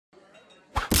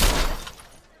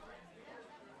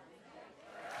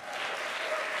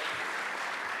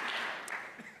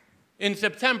In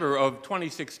September of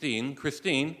 2016,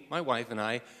 Christine, my wife, and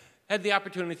I had the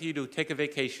opportunity to take a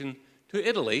vacation to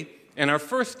Italy, and our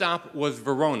first stop was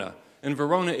Verona. And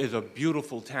Verona is a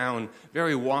beautiful town,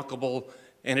 very walkable,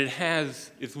 and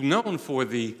it's known for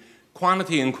the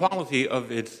quantity and quality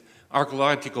of its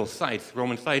archaeological sites,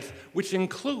 Roman sites, which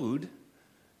include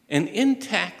an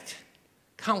intact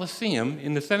Colosseum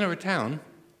in the center of town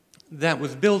that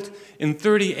was built in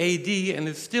 30 AD and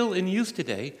is still in use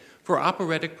today for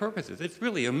operatic purposes. It's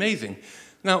really amazing.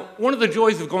 Now, one of the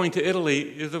joys of going to Italy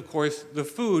is, of course, the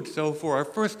food. So for our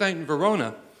first night in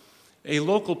Verona, a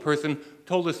local person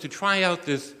told us to try out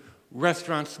this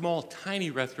restaurant, small, tiny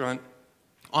restaurant,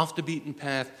 off the beaten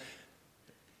path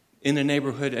in the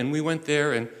neighborhood, and we went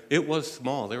there, and it was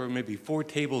small. There were maybe 4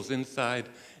 tables inside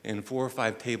and 4 or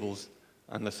 5 tables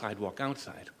on the sidewalk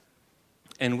outside.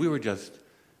 And we were just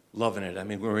loving it. I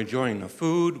mean, we were enjoying the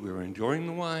food, we were enjoying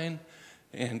the wine,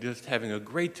 and just having a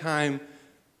great time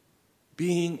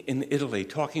being in Italy,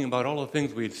 talking about all the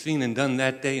things we had seen and done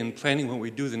that day and planning what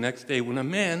we'd do the next day, when a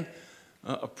man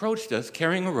approached us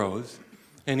carrying a rose,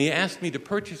 and he asked me to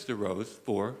purchase the rose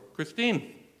for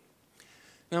Christine.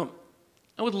 Now,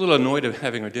 I was a little annoyed of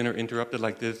having our dinner interrupted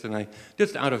like this, and I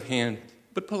just out of hand,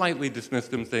 but politely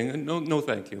dismissed him, saying, no,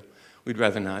 thank you, we'd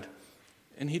rather not.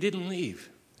 And he didn't leave.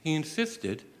 He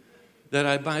insisted that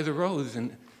I buy the rose,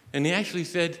 and he actually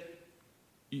said,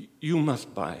 you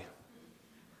must buy.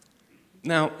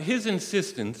 Now, his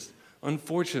insistence,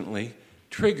 unfortunately,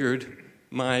 triggered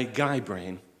my guy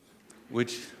brain,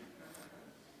 which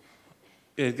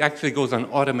it actually goes on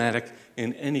automatic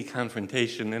in any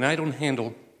confrontation, and I don't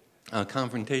handle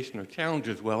confrontation or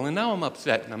challenges well, and now I'm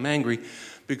upset and I'm angry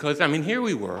because, here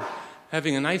we were,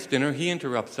 having a nice dinner, he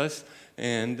interrupts us,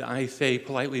 and I say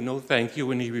politely, no thank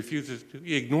you, and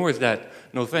he ignores that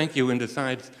no thank you and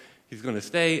decides he's going to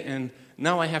stay, and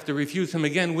now I have to refuse him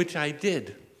again, which I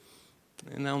did.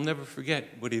 And I'll never forget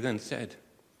what he then said.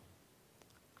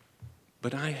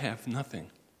 But I have nothing.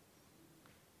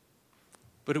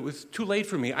 But it was too late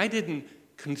for me. I didn't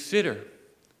consider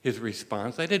his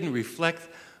response. I didn't reflect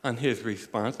on his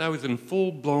response. I was in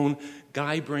full-blown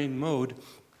guy brain mode,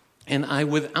 and I,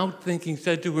 without thinking,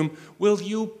 said to him, will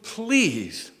you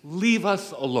please leave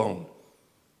us alone?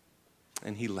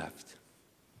 And he left.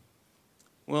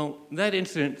 Well, that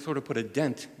incident sort of put a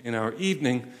dent in our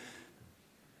evening,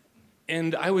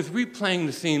 and I was replaying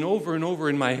the scene over and over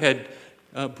in my head,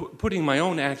 putting my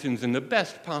own actions in the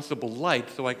best possible light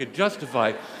so I could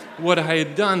justify what I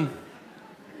had done.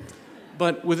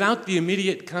 But without the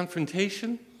immediate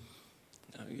confrontation,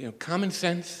 common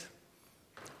sense,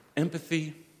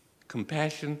 empathy,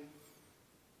 compassion,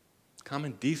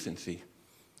 common decency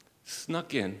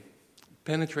snuck in,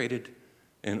 penetrated,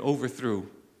 and overthrew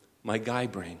my guy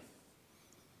brain.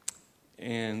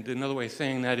 And another way of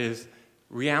saying that is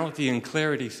reality and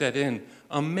clarity set in.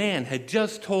 A man had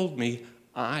just told me,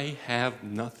 I have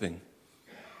nothing,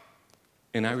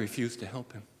 and I refused to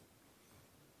help him.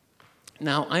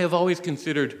 Now, I have always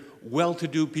considered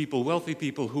well-to-do people, wealthy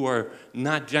people who are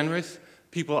not generous,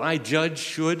 people I judge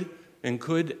should and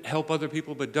could help other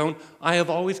people but don't. I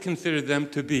have always considered them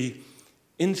to be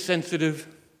insensitive,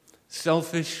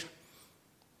 selfish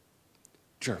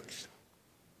jerks.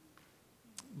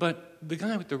 But the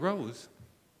guy with the rose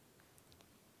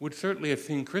would certainly have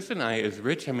seen Chris and I as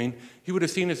rich. He would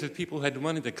have seen us as people who had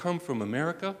money to come from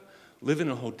America, live in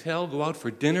a hotel, go out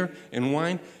for dinner and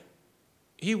wine.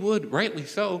 He would, rightly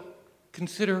so,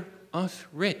 consider us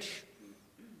rich.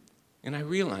 And I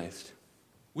realized,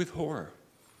 with horror,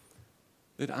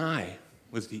 that I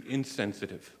was the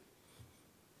insensitive,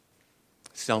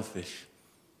 selfish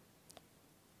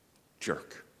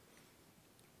jerk.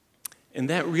 And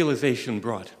that realization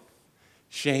brought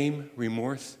shame,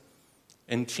 remorse,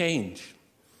 and change.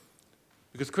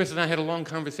 Because Chris and I had a long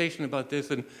conversation about this,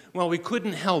 and while we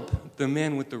couldn't help the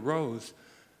man with the rose,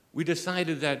 we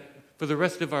decided that for the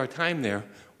rest of our time there,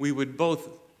 we would both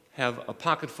have a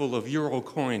pocket full of euro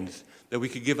coins that we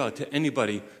could give out to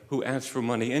anybody who asked for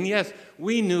money. And yes,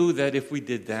 we knew that if we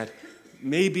did that,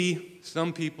 maybe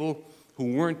some people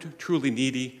who weren't truly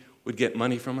needy would get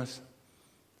money from us.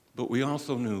 But we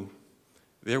also knew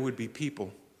there would be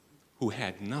people who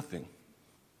had nothing,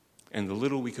 and the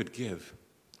little we could give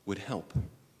would help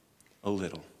a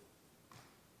little.